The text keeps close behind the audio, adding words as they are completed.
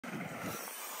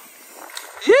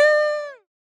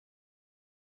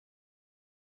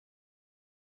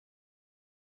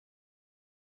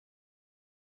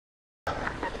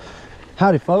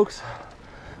Howdy folks,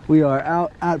 we are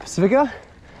out at Pacifica.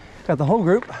 Got the whole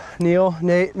group, Neil,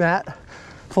 Nate, Matt,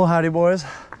 full howdy boys.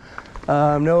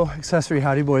 No accessory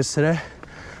howdy boys today.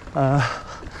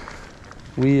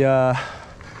 We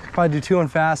probably do 2 on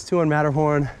Fast, 2 on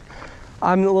Matterhorn.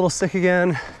 I'm a little sick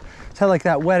again. Just had like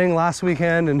that wedding last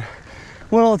weekend and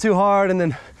went a little too hard, and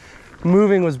then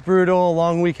moving was brutal,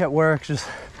 long week at work, just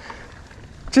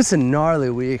a gnarly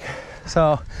week. So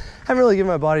I haven't really given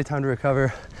my body time to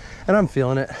recover, and I'm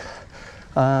feeling it.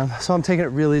 So I'm taking it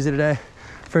real easy today.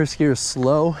 First gear is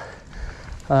slow,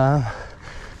 but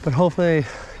hopefully,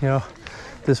 you know,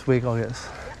 this week I'll get this.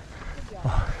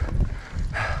 Oh.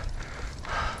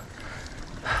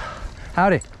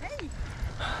 Howdy. Hey.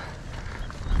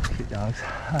 Cute dogs.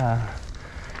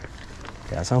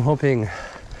 Yeah, so I'm hoping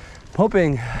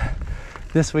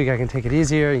this week I can take it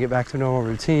easier and get back to a normal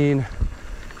routine.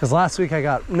 Because last week I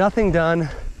got nothing done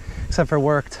except for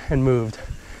worked and moved,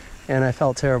 and I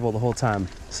felt terrible the whole time.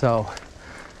 So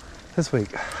this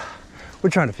week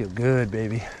we're trying to feel good,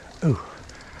 baby. Ooh.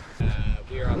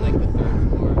 We were on like the 3rd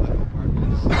floor of like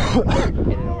apartments,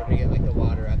 and in order to get like the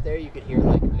water up there, you could hear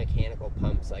like mechanical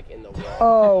pumps like in the wall.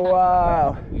 Oh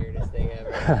wow! The weirdest thing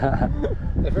ever.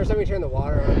 The first time we turned the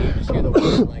water on, you just hear the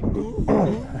water like,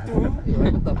 you're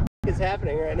like, what the f is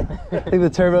happening right now? I think the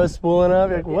turbo's spooling up.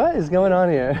 You're like, what is going on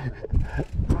here?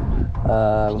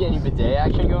 Did you get any bidet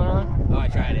action going on? Oh, I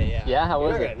tried it. Yeah. Yeah, how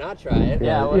was You're it? not try it.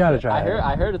 Yeah, you gotta try it.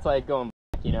 I heard it's like going,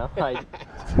 you know, like.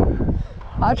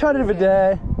 I tried it a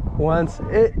day once.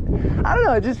 I don't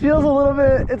know, it just feels a little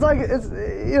bit, it's like, you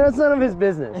know, it's none of his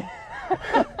business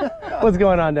what's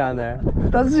going on down there.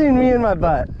 Doesn't seem me in my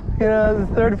butt. You know,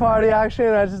 the third party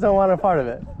action, I just don't want a part of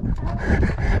it.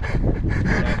 Yeah,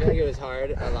 I feel like it was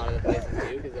hard a lot of the places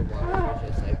too, because the water was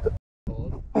just like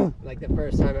cold. Like the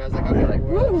first time I was like, okay, like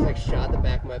I just like shot the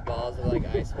back of my balls with like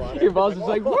ice water. Your balls just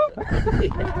like, whoop.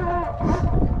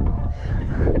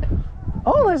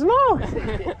 Holy smoke!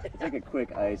 It's like a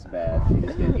quick ice bath. You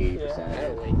just get 80%. I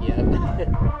don't wake you up.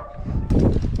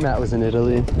 Matt was in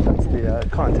Italy. That's the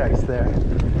context there.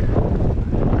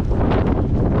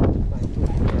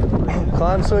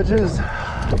 Climb switches.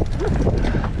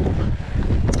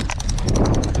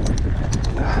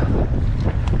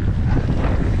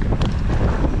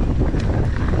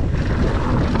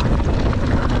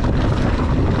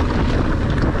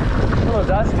 A little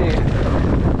dusty.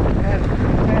 Man,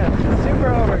 super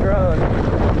overgrown.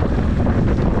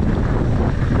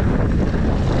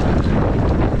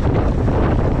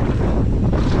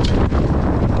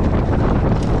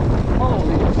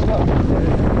 Holy smoke.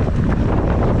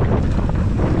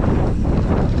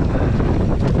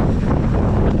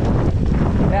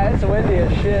 Yeah, it's windy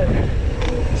as shit.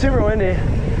 Super windy.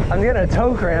 I'm getting a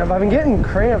toe cramp. I've been getting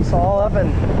cramps all up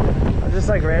and just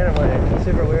like randomly.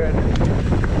 Super weird.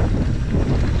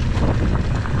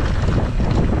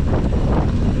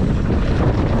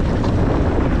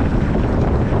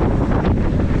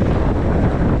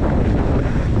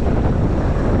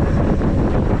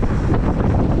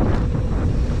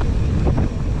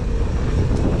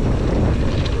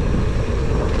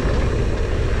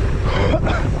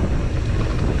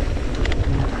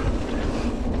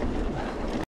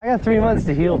 I got 3 months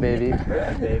to heal, baby.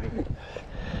 Yeah, baby.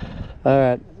 All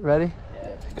right, ready?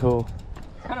 Yeah. Cool.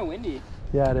 It's kind of windy.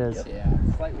 Yeah, it is. Yep. Yeah,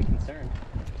 slightly concerned.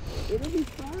 It'll be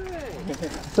fine.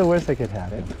 It's the worst that could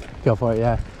happen. Go for it,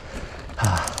 yeah.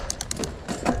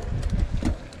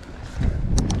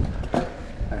 All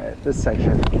right, this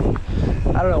section.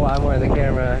 I don't know why I'm wearing the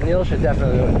camera. Neil should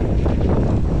definitely do it. It's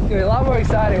gonna be a lot more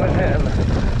exciting with him.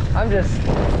 I'm just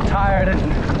tired and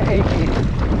achy.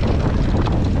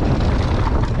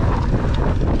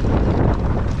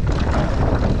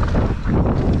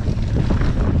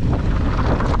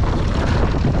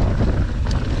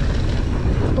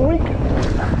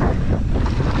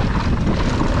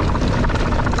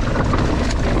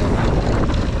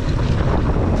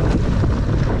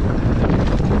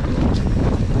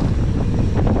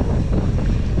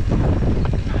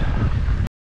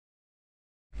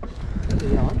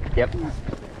 Yep.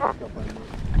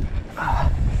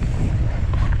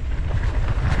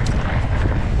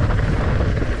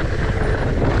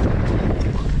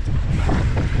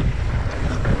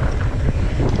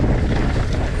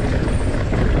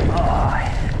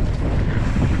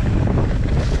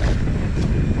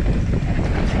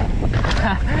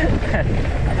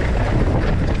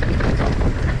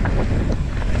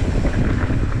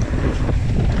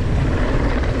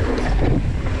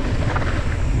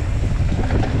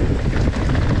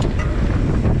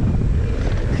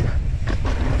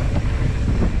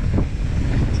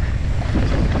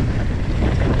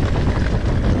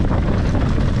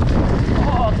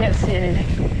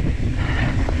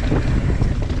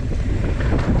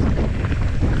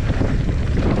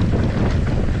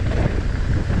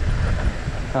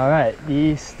 All right,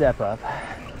 the step up.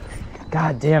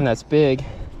 God damn, that's big.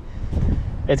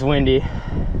 It's windy.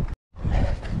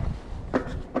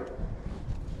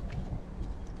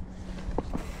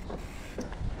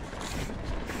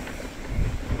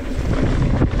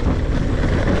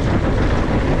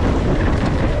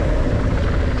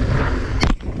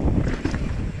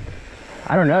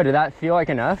 I don't know, did that feel like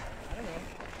enough?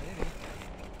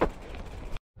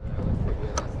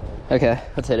 Okay,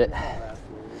 let's hit it.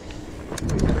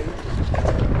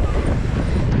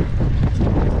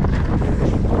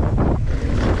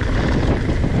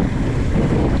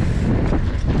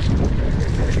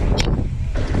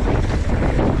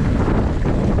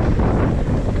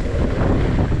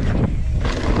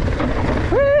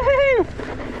 Woo-hoo!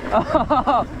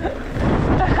 Oh.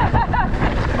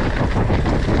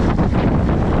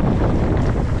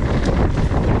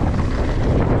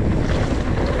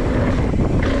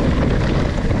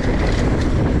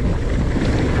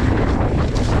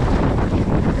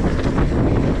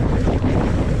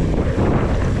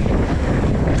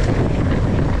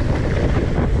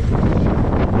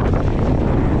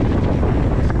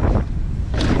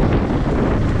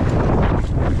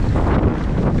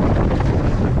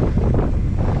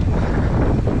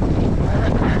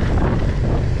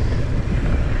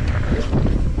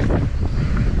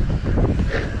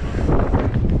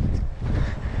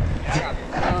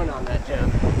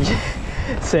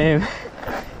 Same.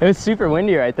 It was super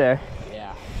windy right there.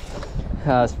 Yeah.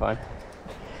 That was fun.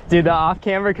 Dude, the off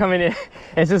camera coming in,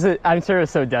 it's just, I'm sure it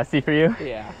was so dusty for you.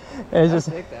 Yeah. It was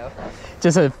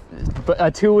just a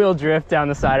two-wheel drift down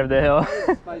the side of the hill.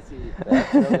 Spicy.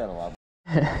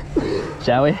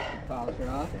 Shall we? Polish her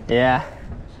off. Yeah.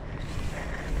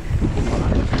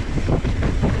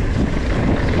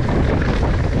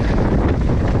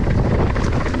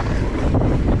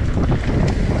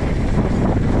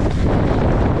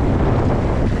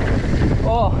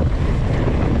 Oh.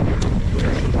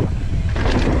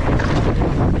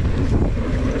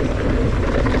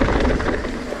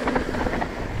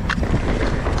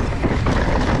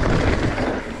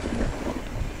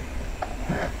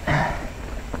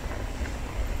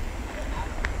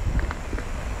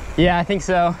 Yeah, I think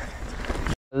so.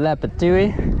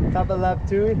 Lepatui. Top of lap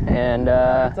Tui. And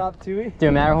Top Tui. do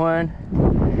a Matterhorn.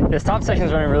 This top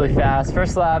section's running really fast.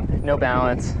 First lap, no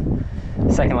balance.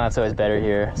 Second lap's always better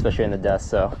here, especially in the dust,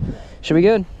 so should be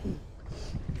good.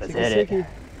 Let's hit it.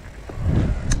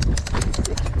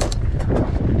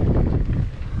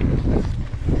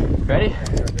 Ready?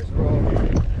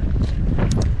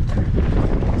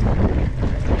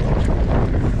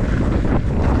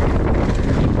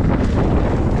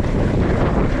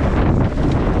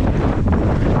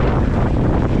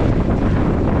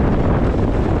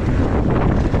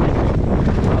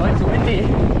 Oh, it's windy.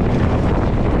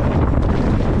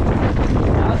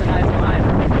 That was a nice climb.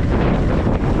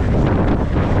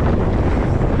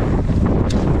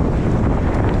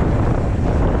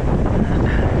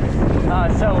 Oh,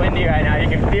 it's so windy right now. You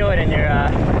can feel it in your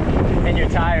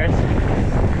tires.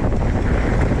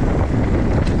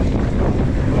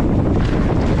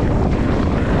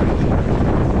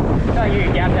 I thought you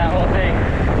could gap that whole thing.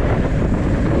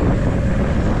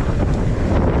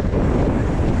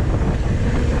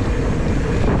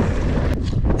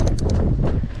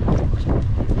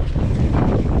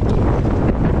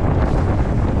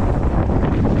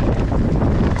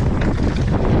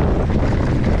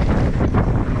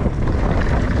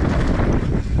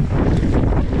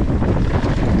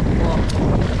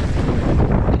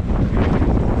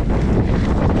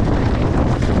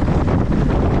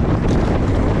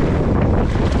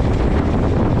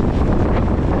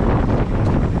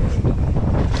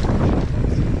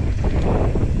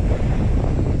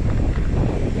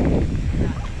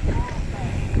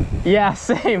 Yeah,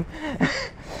 same.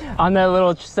 On that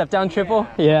little step down triple.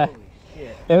 Yeah.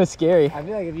 Shit. It was scary. I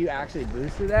feel like if you actually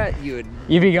boosted that, you'd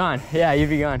You'd be gone. Yeah, you'd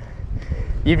be gone.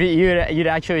 You'd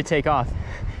actually take off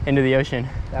into the ocean.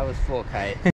 that was full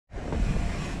kite.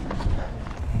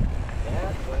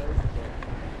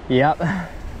 Yep. A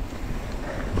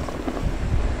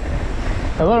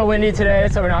little windy today,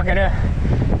 so we're not gonna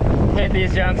hit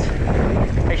these jumps.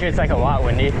 Actually, it's like a lot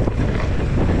windy.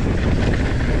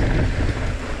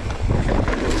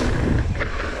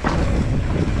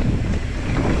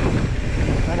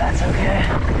 But that's okay.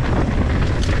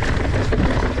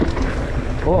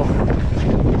 Whoa.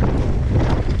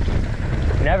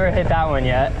 Never hit that one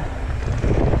yet.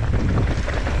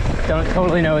 Don't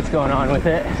totally know what's going on with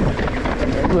it.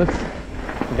 It looks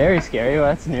very scary. Well,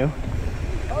 that's new.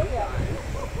 Oh yeah.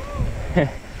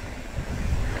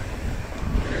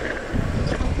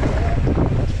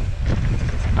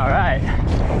 All right.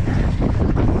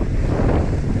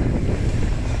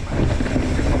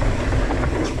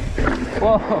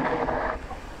 Whoa.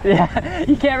 Yeah,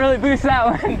 you can't really boost that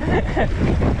one.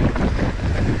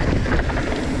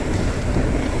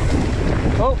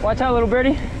 Oh, watch out, little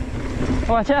birdie.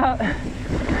 Watch out.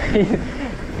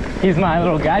 He's my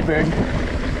little guide bird.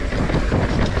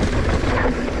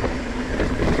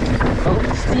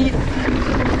 Oh, steep.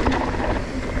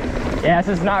 Yeah,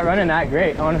 this is not running that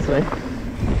great, honestly.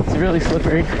 It's really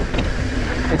slippery.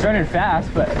 It's running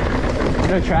fast, but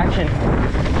no traction.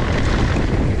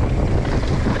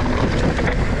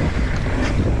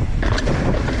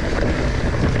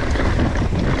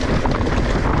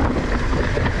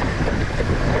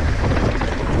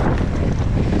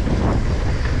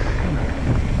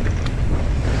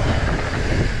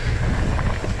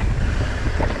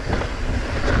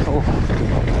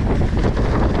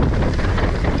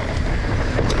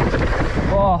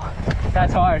 Oh,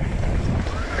 that's hard.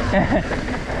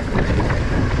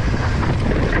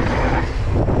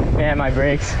 Man, my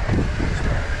brakes.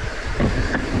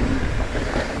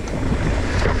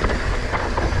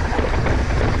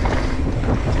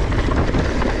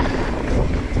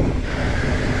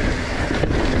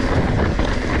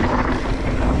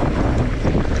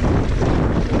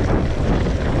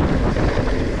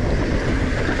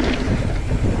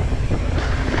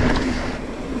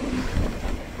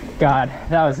 God,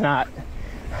 that was not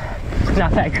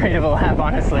that great of a lap,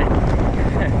 honestly.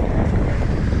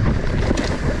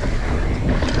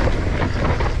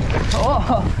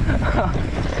 Oh.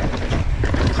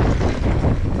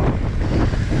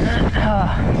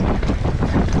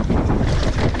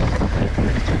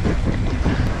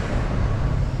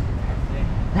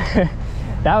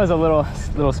 That was a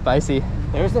little spicy.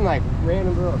 There was some like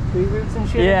random little tree roots and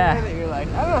shit. Yeah. In there that you're like,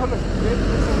 I don't know how much grip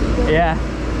this thing's got. Yeah.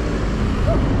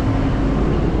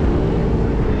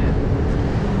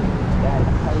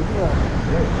 How you doing?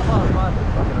 Come on,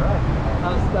 fucking right.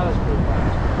 That was pretty fun.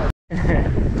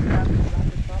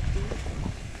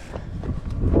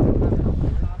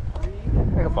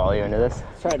 I can follow you into this.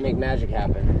 Let's try to make magic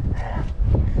happen.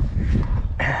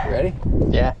 You ready?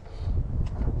 Yeah.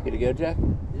 Good to go, Jack?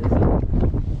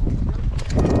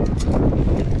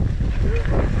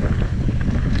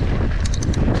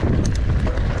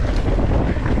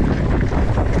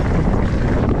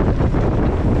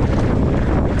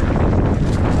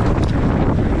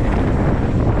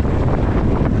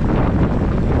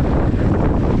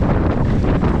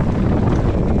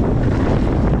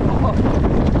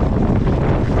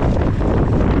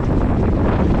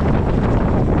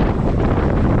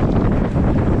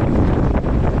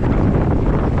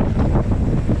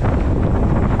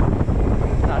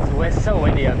 It's so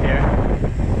windy up here.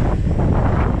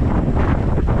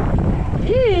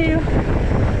 Ew.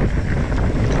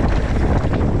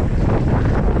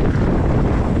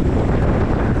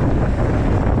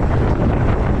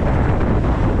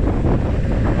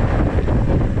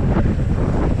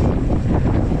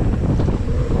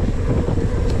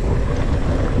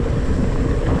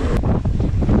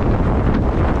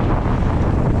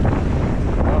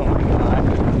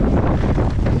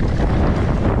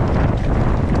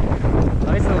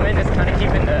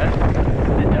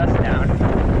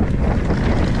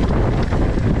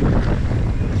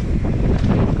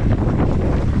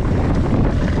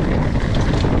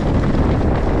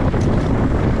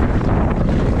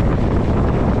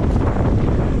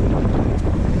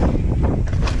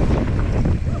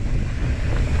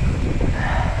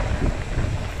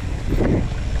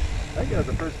 That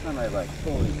was the first time I like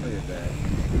fully cleared that.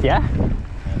 Yeah?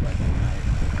 Had like a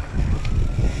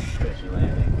nice fishy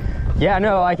landing. Yeah,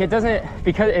 no, like it doesn't,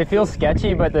 because it feels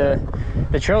sketchy, but the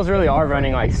trails really are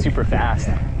running like super fast.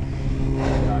 Yeah.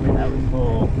 I mean, that was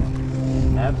full,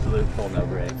 absolute full no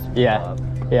brakes. Yeah, Up,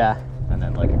 yeah. and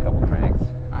then like a couple cranks.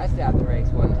 I stabbed the brakes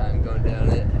one time going down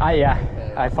it.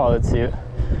 I followed suit,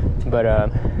 but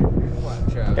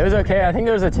it was okay. I think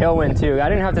there was a tailwind too. I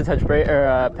didn't have to touch brake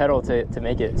or pedal to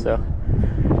make it. So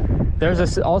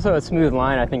there's also a smooth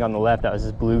line I think on the left that was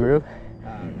just blue groove.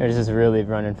 It was just really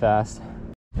running fast.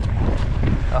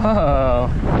 Oh.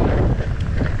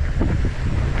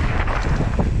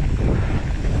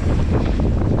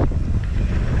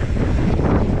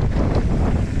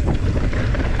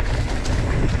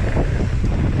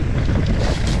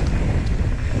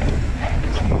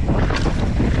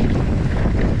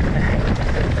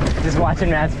 Just watching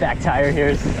Matt's back tire here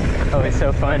is always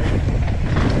so fun.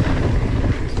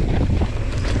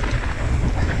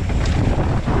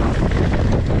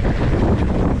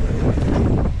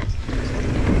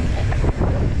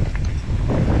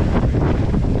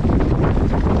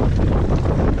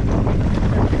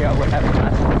 Yeah, what happened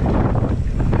last time?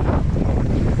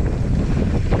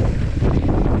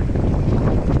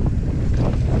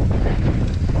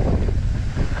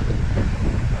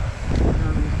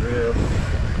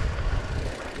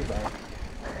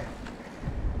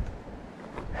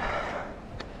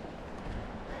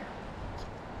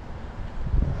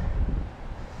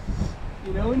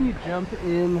 when you jump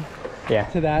in Yeah.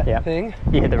 to that thing?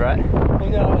 You hit the rut? Oh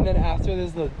no, and then after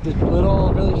there's the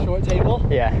little, really short table.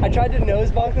 Yeah. I tried to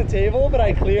nose bonk the table, but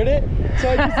I cleared it. So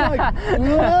I just like,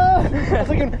 I was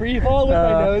like in free fall with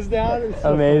my nose down. It was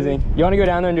so amazing. funny. You want to go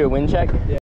down there and do a wind check?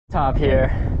 Yeah. Top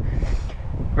here,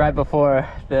 right before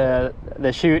the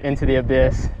chute into the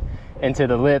abyss, into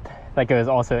the lip, that goes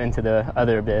also into the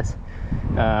other abyss.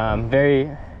 I'm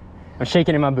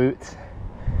shaking in my boots,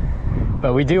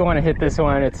 but we do want to hit this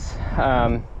one. It's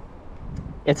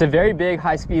a very big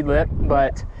high-speed lip,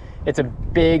 but it's a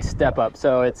big step up,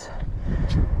 so it's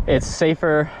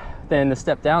safer than the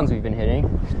step downs we've been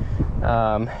hitting,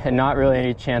 and not really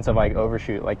any chance of like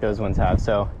overshoot like those ones have.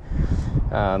 So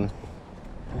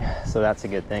that's a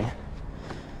good thing.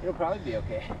 It'll probably be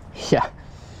okay. Yeah.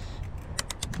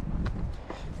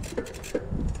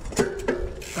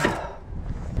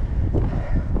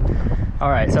 All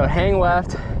right, so hang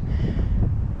left,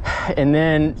 and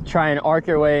then try and arc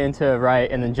your way into right,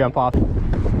 and then jump off.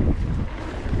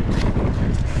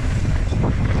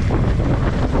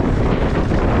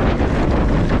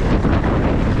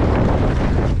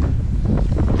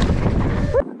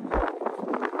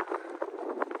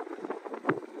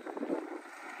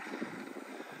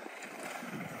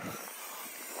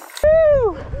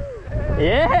 Woo!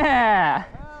 Yeah!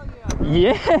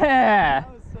 Yeah! That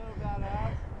was so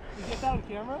badass. Did you get that on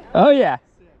camera? Oh yeah.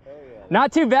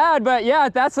 Not too bad, but yeah,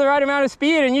 that's the right amount of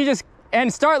speed, and you just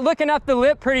start looking up the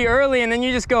lip pretty early, and then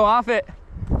you just go off it.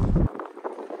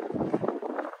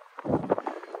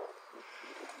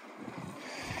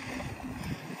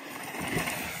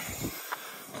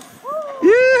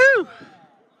 Yoo-hoo!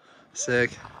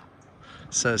 Sick.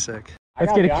 So sick.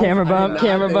 Let's get a camera bump,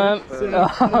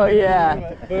 Oh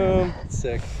yeah. Boom.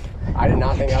 Sick. I did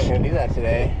not think I was going to do that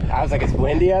today. I was like, it's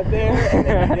windy out there, and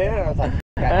then you did it, and I was like,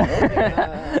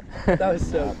 That was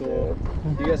so cool.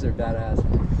 You guys are badass.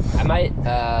 I might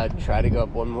try to go up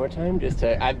one more time just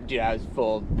to, dude, I was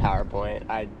full PowerPoint.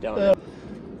 I don't know.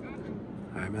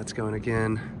 All right, Matt's going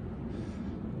again.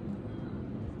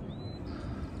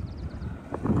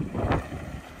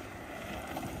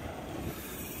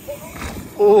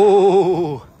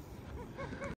 Oh!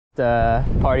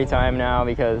 Party time now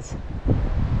because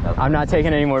I'm not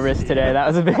taking any more risks today. That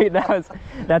was a big,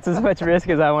 that's as much risk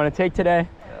as I want to take today.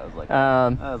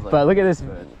 But look at this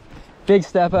big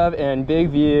step up and big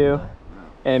view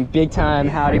and big time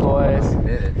howdy boys.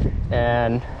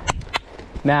 And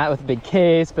Matt with a big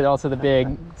case, but also the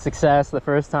big success the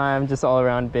first time, just all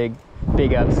around big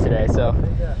ups today. So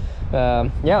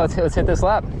yeah, let's hit this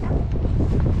lap.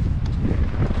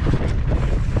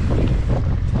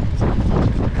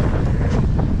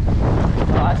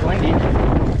 Oh, it's windy.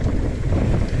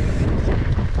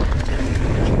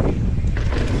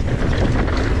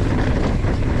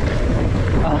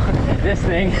 Oh, this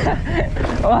thing.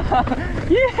 Oh,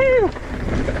 yoo-hoo!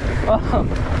 Oh.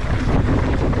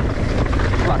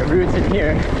 A lot of roots in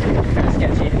here. Kind of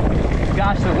sketchy.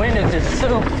 Gosh, the wind is just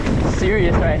so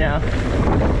serious right now.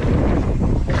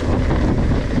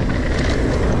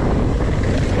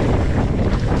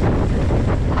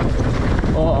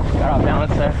 Oh, got off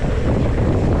balance there.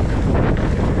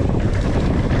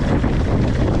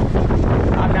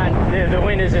 I'm not, the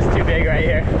wind is just too big right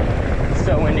here. It's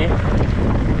so windy.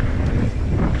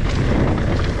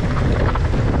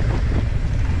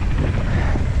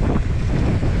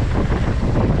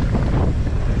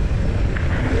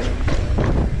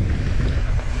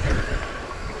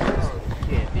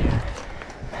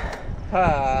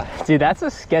 Dude, that's a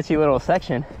sketchy little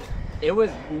section. It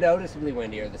was noticeably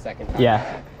windier the second time.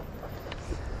 Yeah.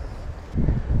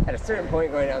 At a certain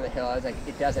point going down the hill, I was like,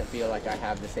 it doesn't feel like I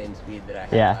have the same speed that I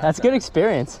had. Yeah, that's good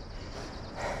experience.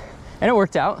 And it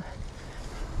worked out.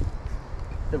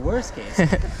 The worst case.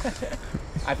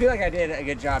 I feel like I did a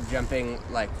good job jumping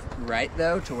like right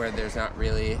though, to where there's not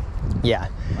really. Yeah.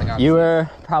 Like, you were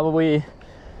probably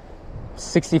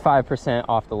 65%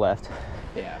 off the left.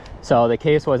 Yeah. So the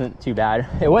case wasn't too bad.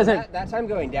 It wasn't. That time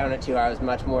going down it too, I was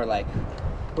much more like,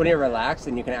 when you're relaxed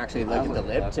and you can actually look at the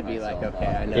lip to be like, okay,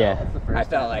 I know. Yeah. I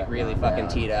felt like really fucking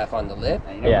teed up on the lip.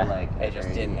 Yeah. It just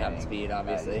didn't have the speed,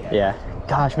 obviously. Yeah.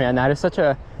 Gosh, man, that is such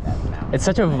a, it's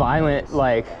such a violent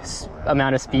like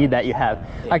amount of speed that you have.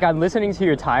 Like I'm listening to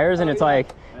your tires and it's like,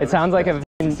 it sounds like a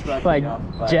like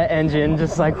jet engine,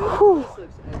 just like, whew.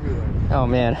 Oh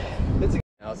man.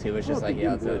 Else he was just like,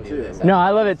 yeah, let's go do this. No,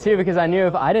 I love it too because I knew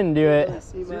if I didn't do it,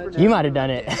 you might have done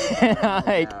it.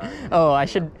 Like, oh, I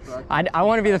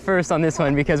want to be the first on this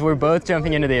one because we're both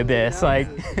jumping into the abyss. Like,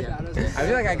 I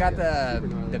feel like I got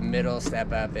the middle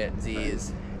step up at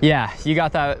Z's. yeah, you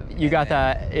got that. You got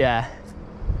that. Yeah.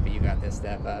 But you got this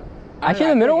step up. Actually,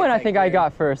 the middle one, I think I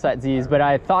got first at Z's, but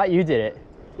I thought you did it.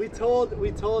 We told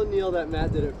Neil that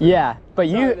Matt did it first. Yeah, but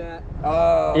Sorry, you. Matt.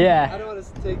 Yeah. I don't want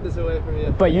to take this away from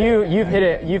you. But you've hit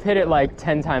it like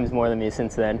 10 times more than me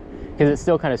since then, because it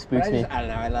still kind of spooks me. I don't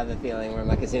know. I love the feeling where I'm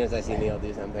like, as soon as I see Neil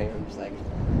do something, I'm just like,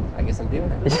 I guess I'm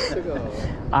doing it.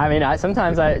 I mean,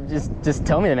 sometimes I just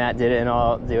tell me that Matt did it and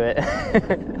I'll do it.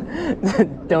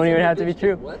 Don't even have to be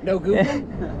true. What? No Googling?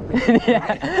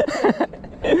 Yeah.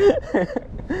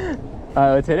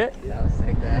 Let's hit it. That was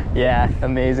sick. That. Yeah,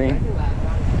 amazing.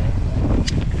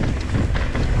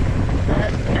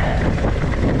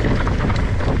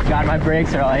 God, my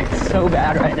brakes are like so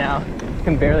bad right now. I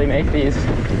can barely make these.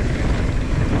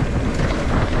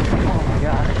 Oh my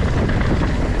gosh.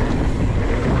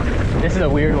 This is a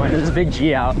weird one. There's a big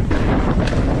G out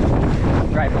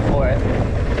right before it.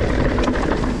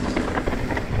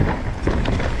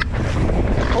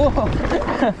 Oh,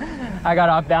 I got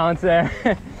off balance there.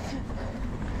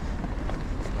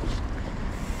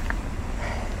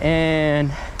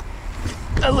 And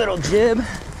a little jib.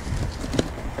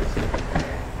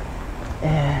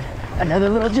 And another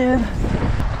little jib.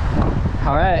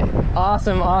 All right,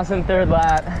 awesome third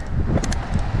lap.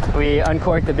 We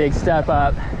uncorked the big step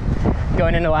up.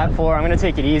 Going into lap 4, I'm gonna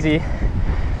take it easy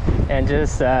and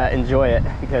just enjoy it,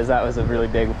 because that was a really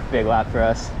big lap for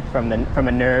us from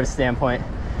a nerve standpoint.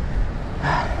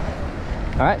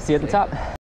 All right, see you at the top.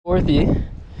 Fourthy.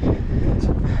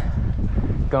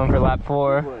 Going for lap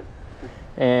 4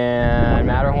 and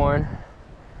Matterhorn,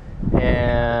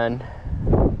 and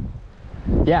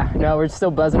yeah, no, we're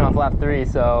still buzzing off lap 3,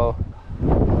 so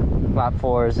lap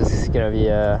 4 is just gonna be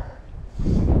a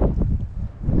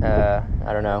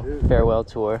I don't know, farewell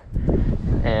tour.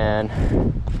 And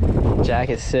Jack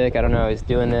is sick. I don't know, he's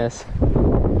doing this.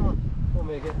 We'll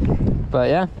make it. But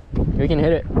yeah, we can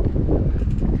hit it.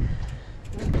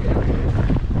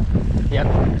 Yep.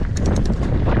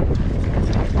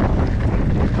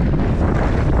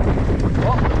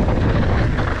 Oh.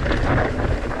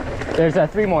 There's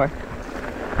 3 more.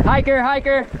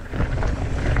 Hiker.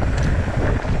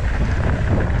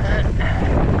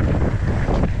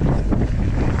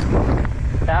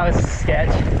 That was sketch.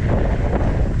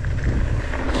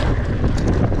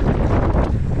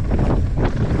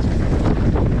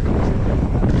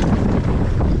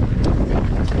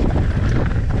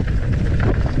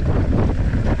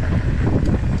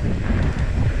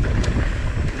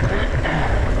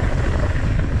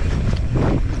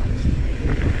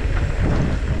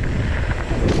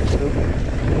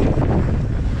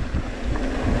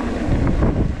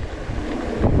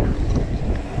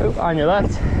 Oop, on your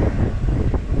left.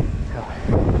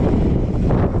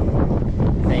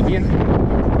 Thank you.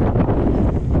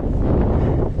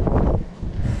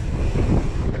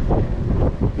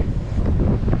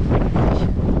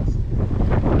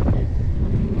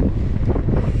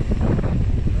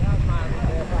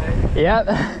 Yep.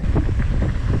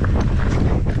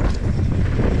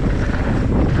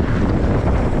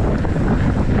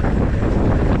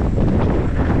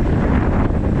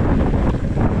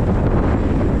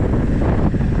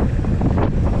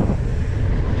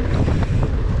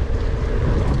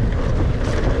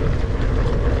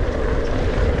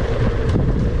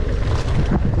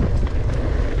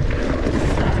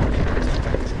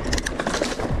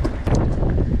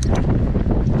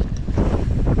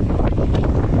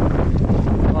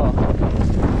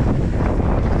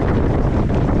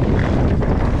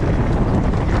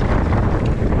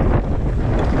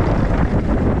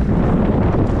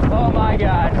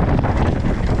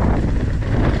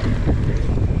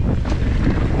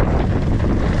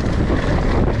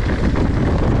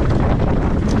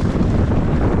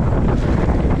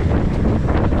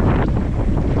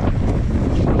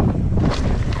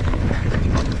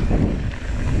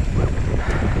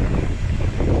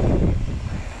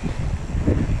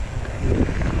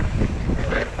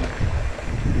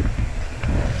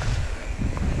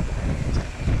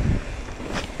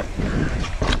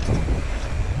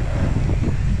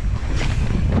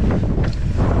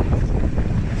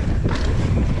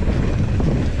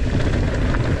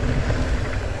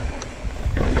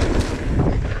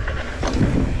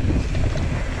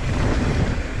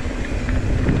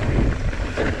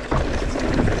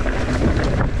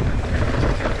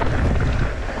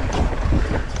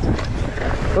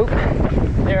 Oop,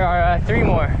 there are 3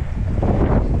 more.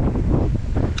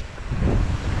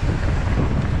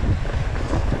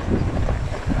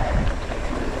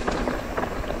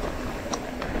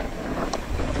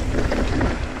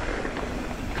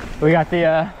 We got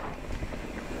the,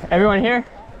 everyone here?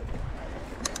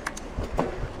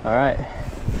 All right.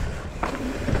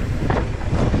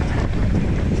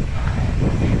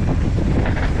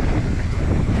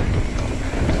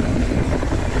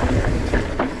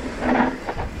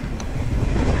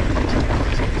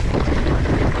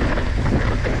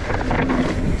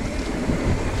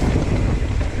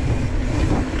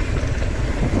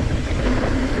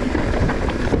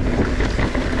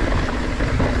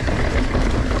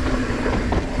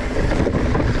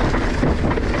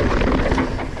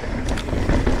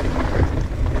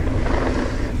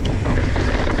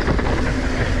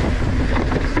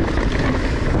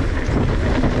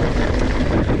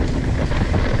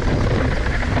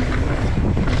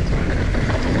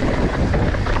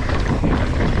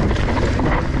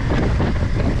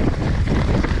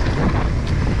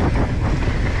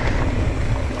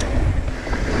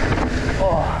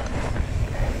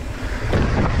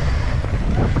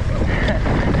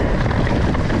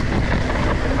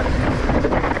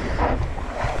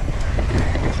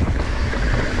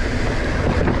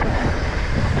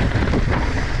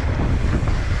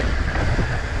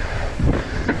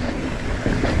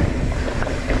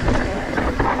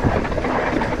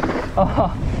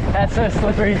 so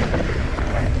slippery.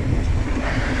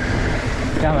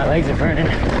 God, my legs are burning.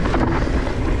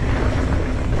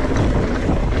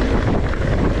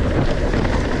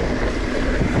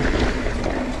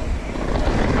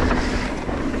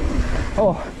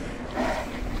 Oh.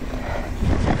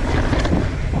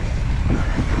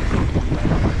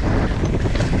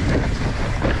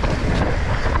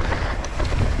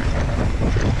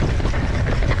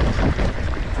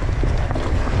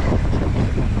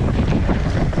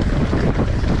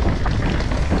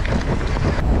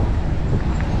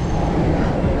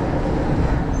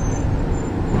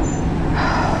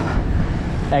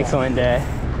 Excellent day.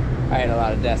 I had a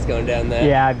lot of dust going down there.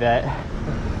 Yeah, I bet.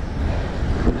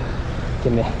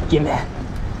 Give me.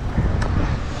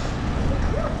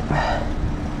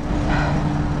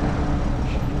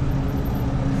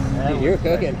 Dude, you're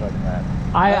cooking.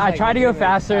 I tried to go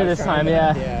faster this time,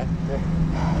 yeah.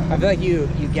 I feel like you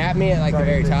got me at like the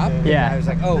very top. Yeah. I was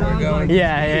like, oh, we're going.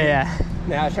 Yeah.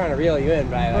 Now I was trying to reel you in,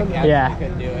 but I like Yeah.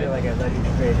 couldn't do I feel it. like I led you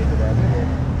straight into that.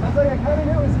 I was like, I kind of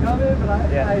knew it was coming, but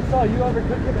I saw you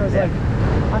overcook it. I was like,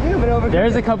 I think I'm gonna overcook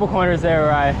There's it. a couple corners there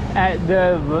where at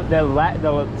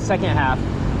the second half,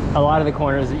 a lot of the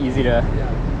corners are easy to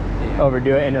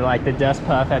overdo it into like the dust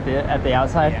puff at the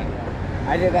outside. Yeah.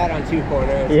 I did that on 2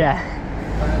 corners. Yeah.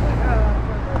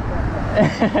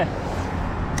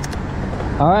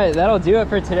 All right, that'll do it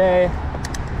for today.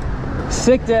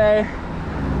 Sick day,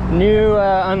 new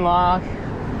unlock,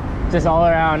 just all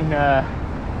around.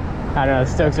 I don't know,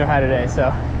 stokes are high today.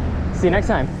 So, see you next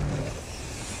time.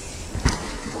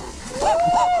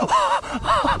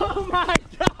 Oh my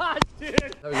gosh,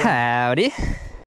 dude! Howdy.